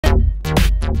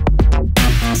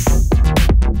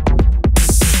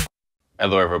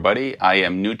Hello everybody, I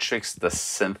am Nu-Trix, the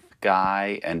synth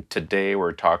guy, and today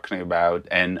we're talking about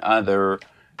another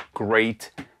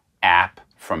great app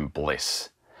from Bleass.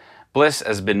 Bleass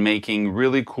has been making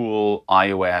really cool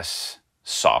iOS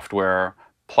software,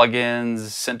 plugins,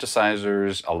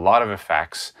 synthesizers, a lot of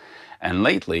effects, and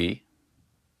lately,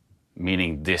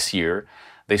 meaning this year,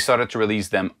 they started to release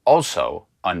them also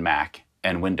on Mac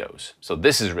and Windows. So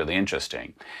this is really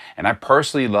interesting. And I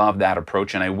personally love that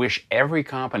approach, and I wish every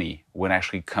company would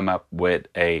actually come up with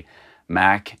a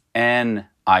Mac and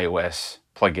iOS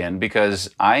plugin,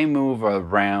 because I move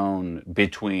around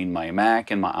between my Mac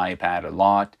and my iPad a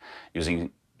lot using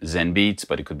Beats,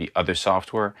 but it could be other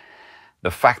software.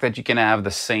 The fact that you can have the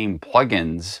same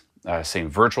plugins, same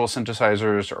virtual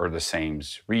synthesizers, or the same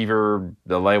reverb,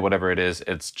 delay, whatever it is,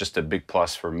 it's just a big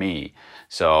plus for me.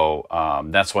 So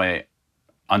that's why,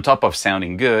 on top of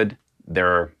sounding good,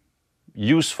 they're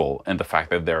useful in the fact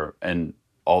that they're in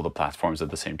all the platforms at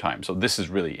the same time. So this is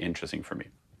really interesting for me.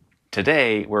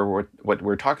 Today, what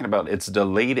we're talking about, it's the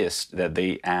latest that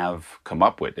they have come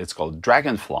up with. It's called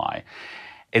Dragonfly.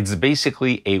 It's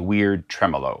basically a weird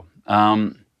tremolo.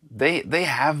 They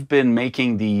have been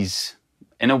making these,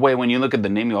 in a way, when you look at the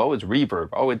name, you go, oh, it's reverb,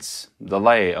 oh, it's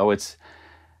delay, oh, it's...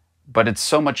 But it's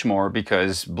so much more,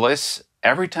 because Bleass,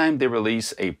 every time they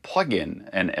release a plugin,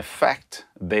 an effect,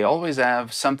 they always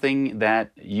have something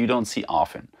that you don't see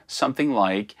often. Something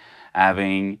like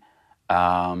having,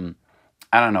 I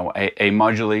don't know, a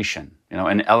modulation, you know,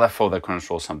 an LFO that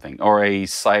controls something, or a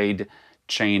side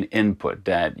chain input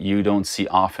that you don't see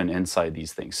often inside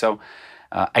these things. So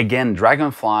again,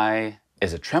 Dragonfly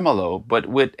is a tremolo, but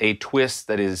with a twist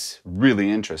that is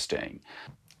really interesting.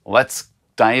 Let's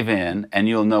dive in and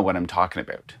you'll know what I'm talking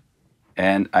about.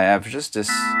 And I have just this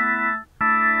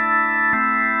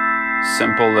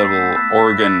simple little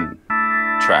organ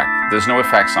track. There's no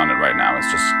effects on it right now, it's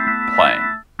just playing.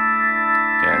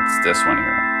 Okay, it's this one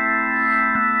here.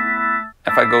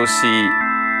 If I go see,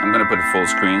 I'm gonna put it full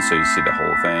screen so you see the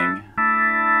whole thing.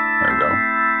 There we go.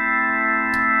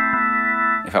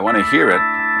 If I want to hear it,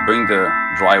 bring the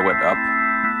dry wet up.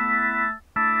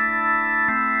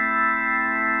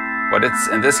 But it's,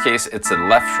 in this case, it's a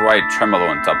left-right tremolo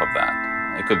on top of that.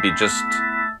 It could be just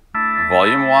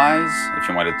volume-wise, if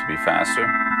you want it to be faster.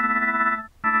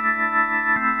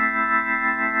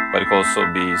 But it could also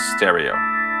be stereo.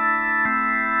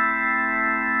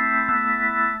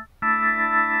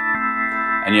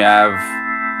 And you have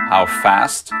how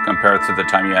fast compared to the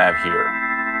time you have here.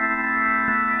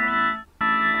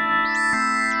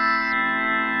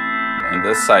 On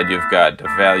this side, you've got the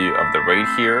value of the rate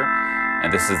here,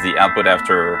 and this is the output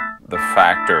after the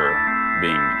factor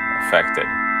being affected.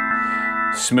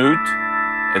 Smooth,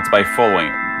 it's by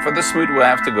following. For the smooth, we'll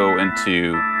have to go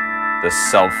into the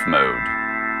self mode,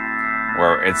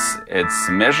 where it's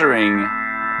measuring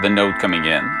the note coming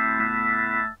in.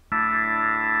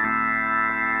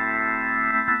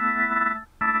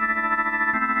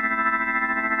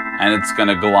 And it's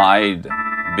gonna glide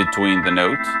between the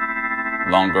note,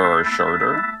 longer or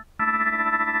shorter,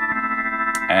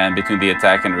 and between the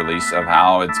attack and release of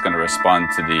how it's going to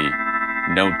respond to the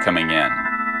note coming in.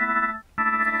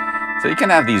 So you can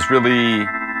have these really,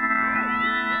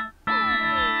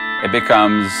 it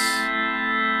becomes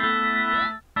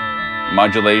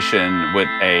modulation with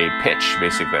a pitch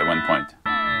basically at one point.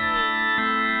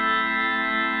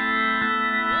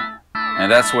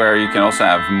 And that's where you can also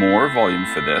have more volume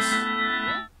for this.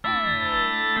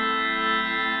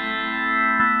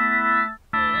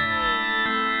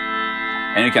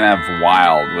 And you can have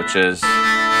wild, which is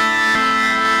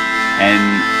a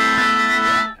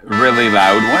really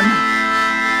loud one,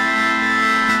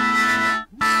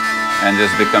 and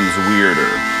just becomes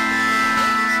weirder.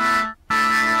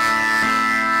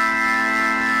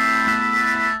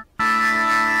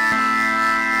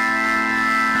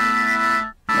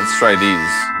 Let's try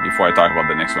these before I talk about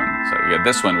the next one. So you got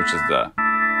this one, which is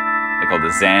they call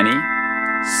the Zanny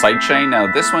sidechain. Now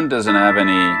this one doesn't have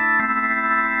any.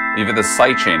 You have the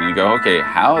sidechain and you go, okay,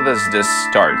 how does this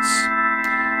start?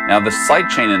 Now the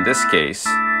sidechain in this case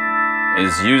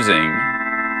is using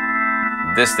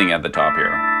this thing at the top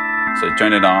here. So you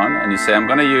turn it on and you say, I'm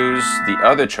going to use the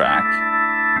other track,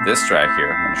 this track here.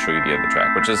 I'm going to show you the other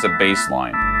track, which is the bass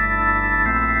line.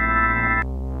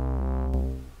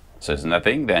 So it's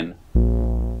nothing, then.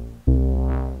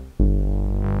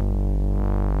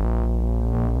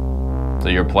 So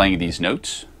you're playing these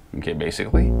notes, okay,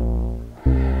 basically.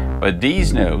 But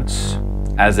these notes,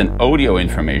 as an audio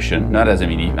information, not as a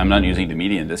MIDI, I'm not using the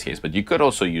MIDI in this case, but you could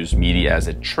also use MIDI as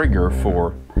a trigger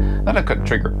for, not a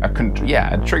trigger, a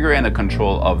trigger and a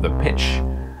control of the pitch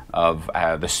of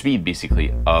the speed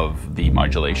basically of the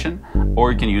modulation,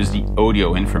 or you can use the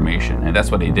audio information, and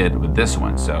that's what they did with this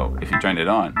one. So if you turn it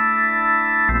on,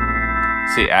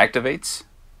 see, it activates.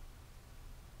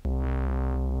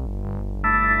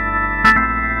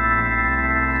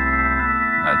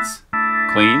 That's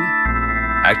clean,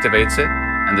 activates it,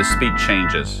 and the speed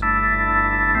changes.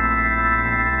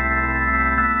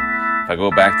 If I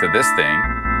go back to this thing,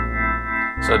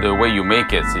 so the way you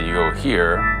make it, so you go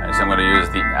here, and so I'm going to use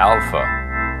the alpha,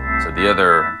 so the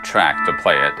other track to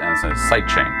play it, and it's a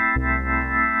sidechain.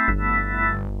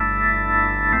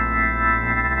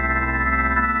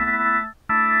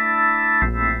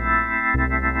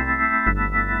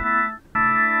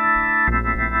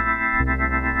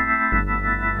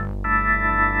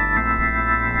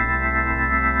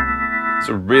 It's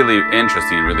really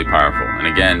interesting and really powerful. And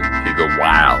again, if you go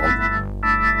wild,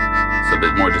 it's a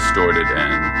bit more distorted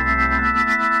and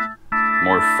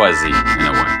more fuzzy in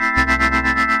a way.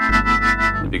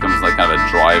 It becomes like kind of a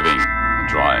drive.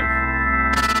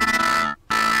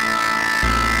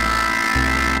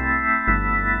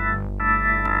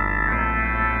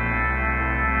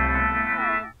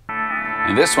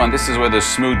 And this one, this is where the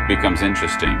smooth becomes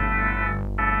interesting.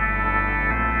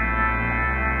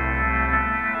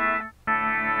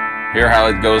 Hear how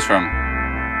it goes from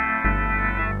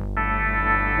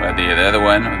well, the other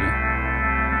one.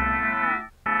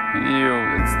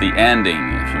 It's the ending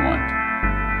if you want.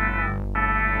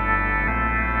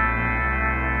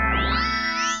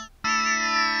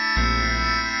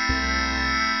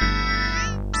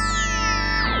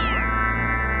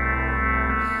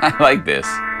 I like this.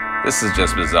 This is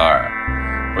just bizarre.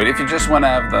 But if you just want to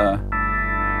have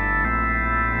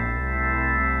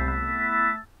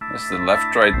just the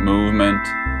left-right movement,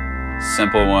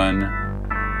 simple one.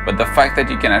 But the fact that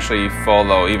you can actually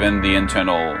follow even the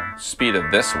internal speed of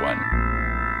this one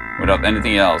without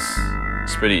anything else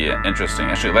is pretty interesting.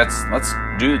 Actually, let's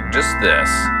do just this.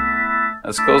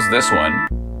 Let's close this one.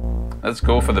 Let's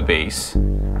go for the bass.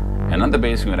 And on the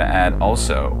bass, we're going to add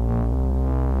also,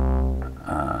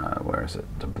 where is it?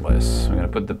 The Bleass. We're going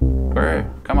to put the,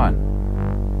 come on.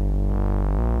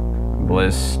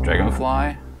 Bleass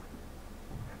Dragonfly.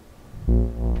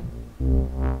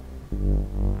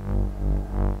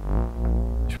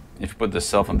 If you put the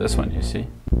self on this one, you see?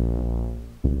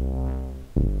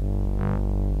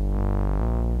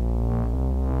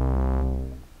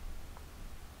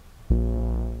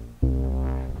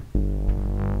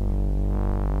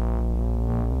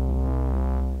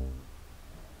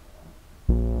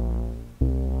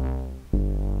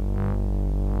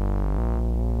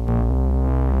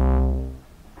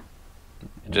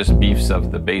 It just beefs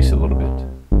up the bass a little bit.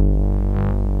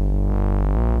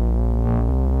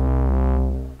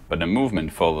 But the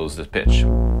movement follows the pitch.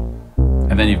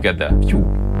 And then you've got the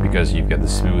because you've got the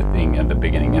smoothing at the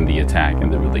beginning and the attack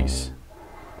and the release.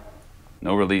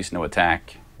 No release, no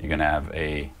attack. You're gonna have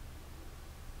a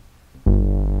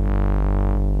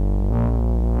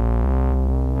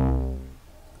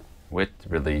with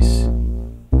release.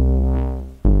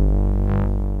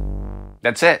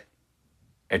 That's it.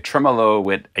 A tremolo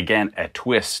with, again, a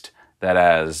twist that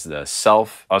has the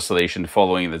self oscillation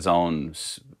following its own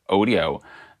audio.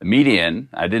 The median,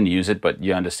 I didn't use it, but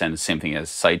you understand the same thing as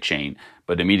sidechain.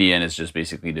 But the median is just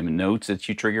basically the notes that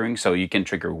you're triggering. So you can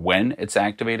trigger when it's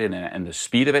activated and the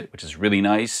speed of it, which is really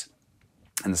nice.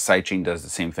 And the sidechain does the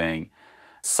same thing.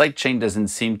 Sidechain doesn't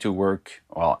seem to work,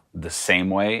 well, the same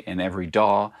way in every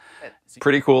DAW.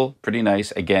 Pretty cool, pretty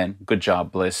nice. Again, good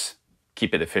job, Bleass.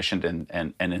 Keep it efficient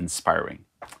and inspiring.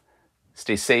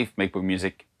 Stay safe, make more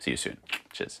music. See you soon.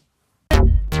 Cheers.